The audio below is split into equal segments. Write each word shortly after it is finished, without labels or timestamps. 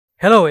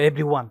Hello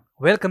everyone,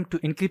 welcome to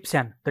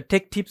Encryption, the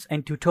tech tips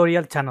and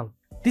tutorial channel.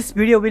 This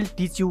video will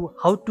teach you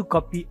how to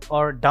copy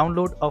or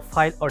download a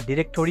file or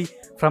directory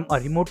from a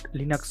remote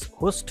Linux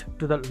host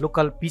to the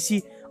local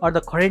PC or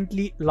the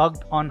currently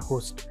logged on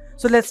host.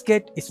 So let's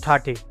get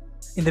started.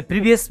 In the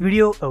previous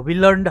video, we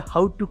learned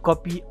how to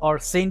copy or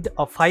send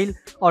a file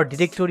or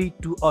directory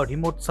to a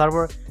remote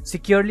server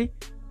securely.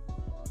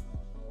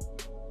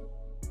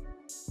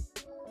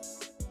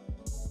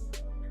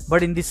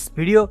 But in this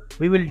video,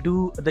 we will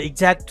do the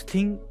exact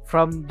thing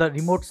from the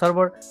remote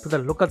server to the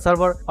local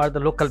server or the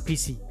local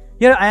PC.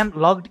 Here I am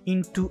logged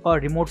into a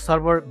remote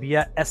server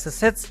via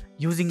SSH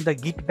using the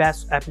Git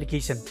Bash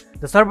application.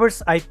 The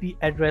server's IP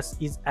address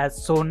is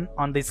as shown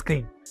on the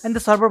screen. And the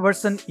server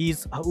version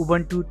is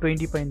Ubuntu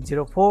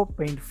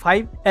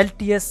 20.04.5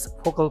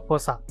 LTS Focal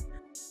Posa.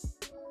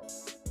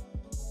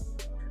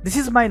 This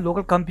is my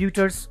local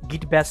computer's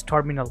Git Bash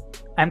terminal.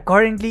 I am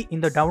currently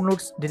in the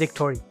downloads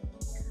directory.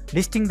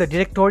 Listing the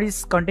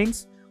directory's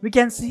contents, we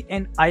can see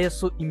an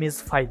ISO image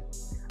file.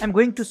 I'm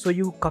going to show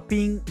you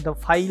copying the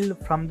file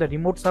from the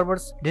remote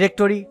server's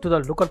directory to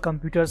the local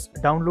computer's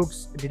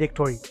downloads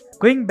directory.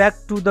 Going back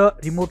to the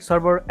remote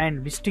server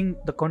and listing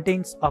the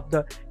contents of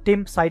the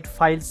temp site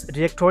files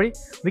directory,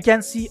 we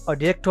can see a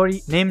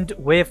directory named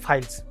web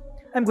files.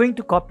 I'm going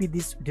to copy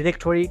this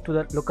directory to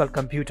the local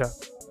computer.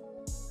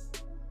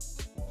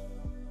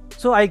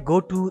 So I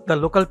go to the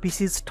local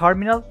PC's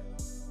terminal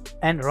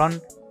and run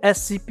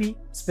SCP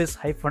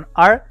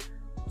 --R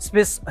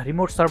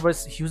remote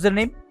server's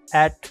username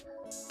at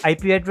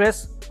IP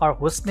address or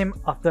hostname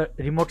of the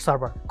remote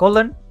server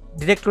 --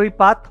 directory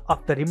path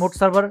of the remote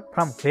server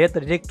from where the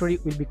directory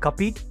will be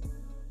copied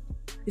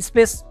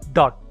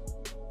 --dot.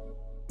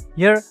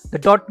 Here the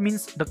dot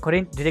means the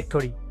current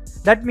directory.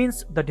 That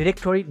means the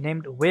directory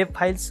named web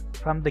files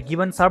from the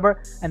given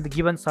server and the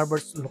given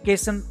server's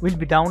location will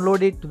be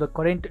downloaded to the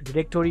current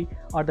directory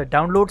or the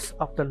downloads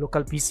of the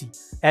local PC.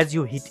 As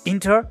you hit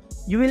enter,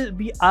 you will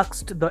be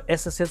asked the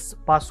SSH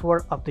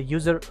password of the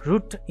user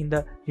root in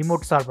the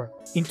remote server.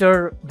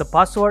 Enter the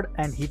password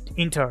and hit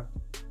enter.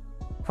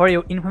 For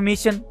your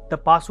information, the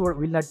password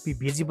will not be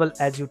visible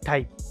as you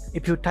type.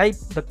 If you type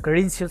the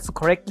credentials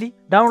correctly,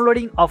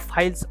 downloading of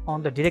files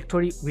on the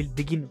directory will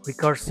begin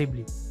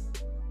recursively.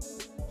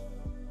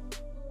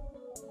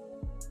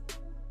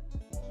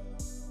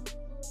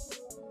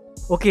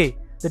 Okay,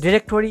 the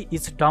directory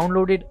is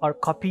downloaded or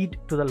copied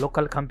to the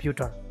local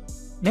computer.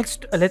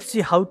 Next, let's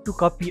see how to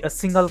copy a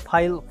single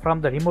file from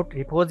the remote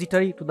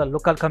repository to the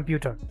local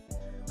computer.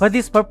 For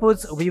this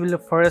purpose, we will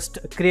first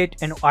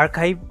create an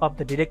archive of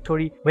the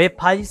directory web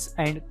files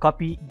and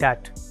copy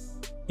that.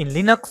 In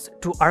Linux,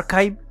 to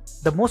archive,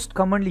 the most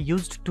commonly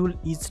used tool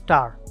is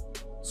Tar.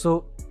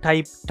 So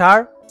type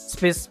tar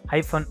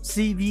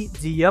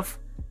 -cvgf,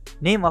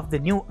 name of the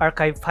new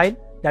archive file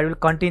that will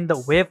contain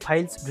the web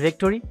files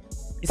directory,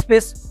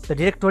 the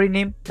directory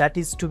name that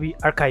is to be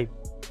archived.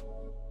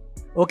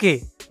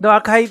 Okay, the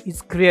archive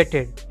is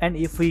created, and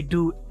if we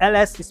do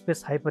ls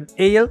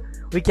 -al,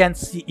 we can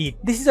see it.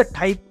 This is a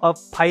type of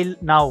file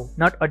now,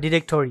 not a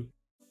directory.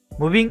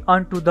 Moving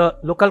on to the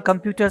local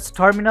computer's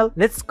terminal,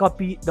 let's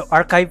copy the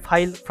archive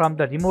file from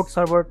the remote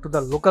server to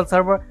the local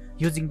server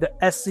using the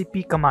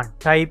scp command.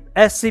 Type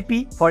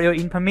scp. For your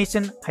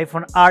information,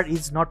 -r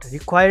is not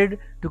required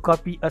to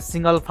copy a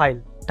single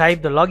file.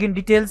 Type the login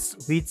details,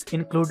 which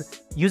include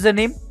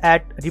username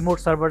at remote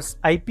server's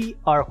IP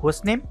or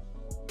hostname,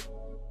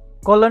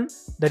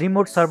 the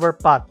remote server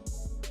path,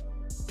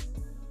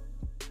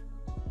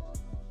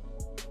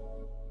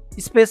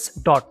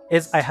 dot.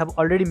 As I have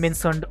already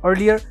mentioned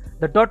earlier,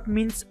 the dot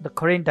means the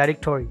current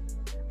directory.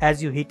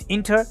 As you hit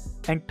enter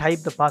and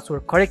type the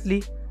password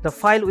correctly, the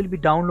file will be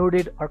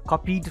downloaded or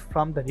copied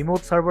from the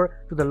remote server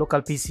to the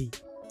local PC.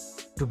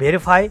 To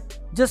verify,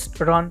 just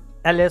run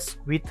ls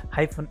with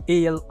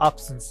 -al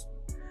options.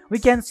 We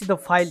can see the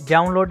file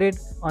downloaded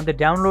on the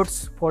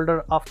downloads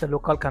folder of the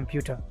local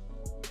computer.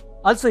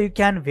 Also, you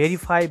can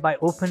verify by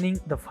opening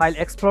the file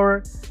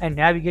explorer and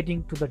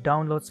navigating to the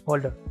downloads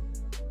folder.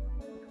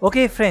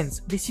 Okay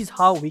friends, this is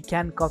how we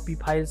can copy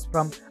files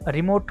from a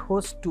remote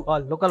host to a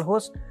local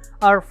host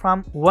or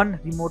from one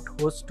remote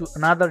host to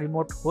another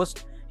remote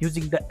host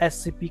using the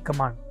scp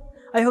command.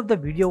 I hope the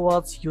video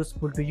was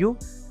useful to you.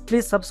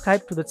 Please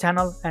subscribe to the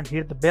channel and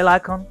hit the bell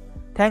icon.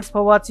 Thanks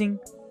for watching.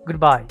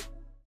 Goodbye.